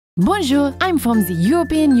Bonjour, I'm from the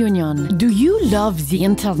European Union. Do you love the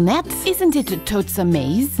internet? Isn't it a total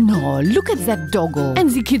maze? No, look at that doggo.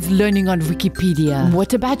 And the kids learning on Wikipedia.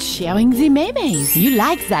 What about sharing the memes? You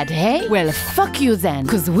like that, hey? Well, fuck you then,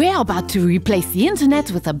 because we're about to replace the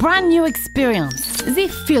internet with a brand new experience. The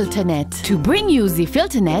Filternet. To bring you the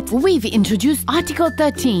Filternet, we've introduced Article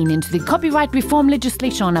 13 into the copyright reform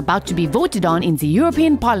legislation about to be voted on in the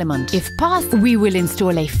European Parliament. If passed, we will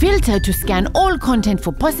install a filter to scan all content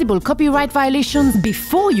for possible copyright violations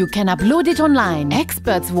before you can upload it online.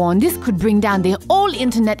 Experts warn this could bring down the whole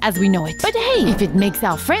internet as we know it. But hey, if it makes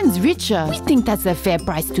our friends richer, we think that's a fair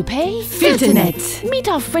price to pay. Filternet. Meet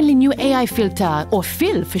our friendly new AI filter, or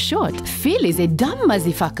Phil for short. Phil is a dumb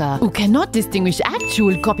motherfucker who cannot distinguish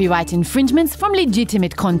actual copyright infringements from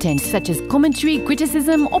legitimate content such as commentary,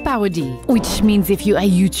 criticism, or parody. Which means if you're a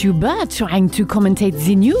YouTuber trying to commentate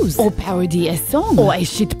the news, or parody a song, or a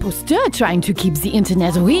shit poster trying to keep the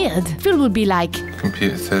internet weird, Phil will be like,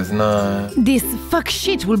 "Computer says no." This fuck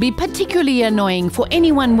shit will be particularly annoying for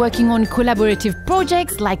anyone working on collaborative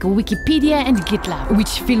projects like Wikipedia and GitLab,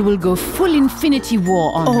 which Phil will go full Infinity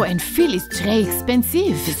War on. Oh, and Phil is very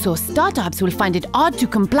expensive, so startups will find it hard to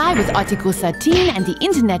comply with Article 13 and the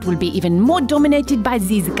internet will be even more dominated by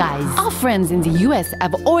these guys. Our friends in the US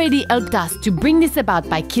have already helped us to bring this about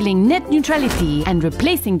by killing net neutrality and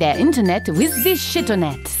replacing their internet with this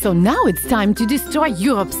shitonet. So now it's time to destroy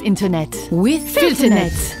Europe's internet with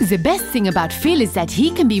Filternet. The best thing about Phil is that he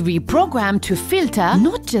can be reprogrammed to filter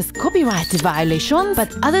not just copyright violations,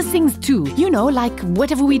 but other things too. You know, like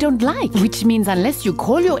whatever we don't like. Which means unless you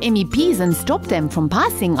call your MEPs and stop them from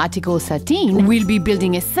passing Article 13, we'll be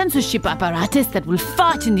building a censorship apparatus that will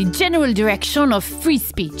fart in the general direction of free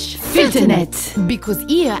speech. Filternet. Because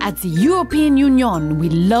here at the European Union, we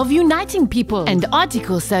love uniting people. And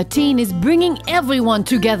Article 13 is bringing everyone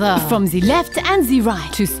together, from the left and the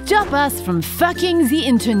right, to stop us from fucking the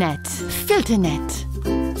internet. Filternet.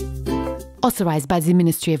 Authorized by the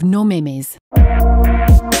Ministry of No Memes.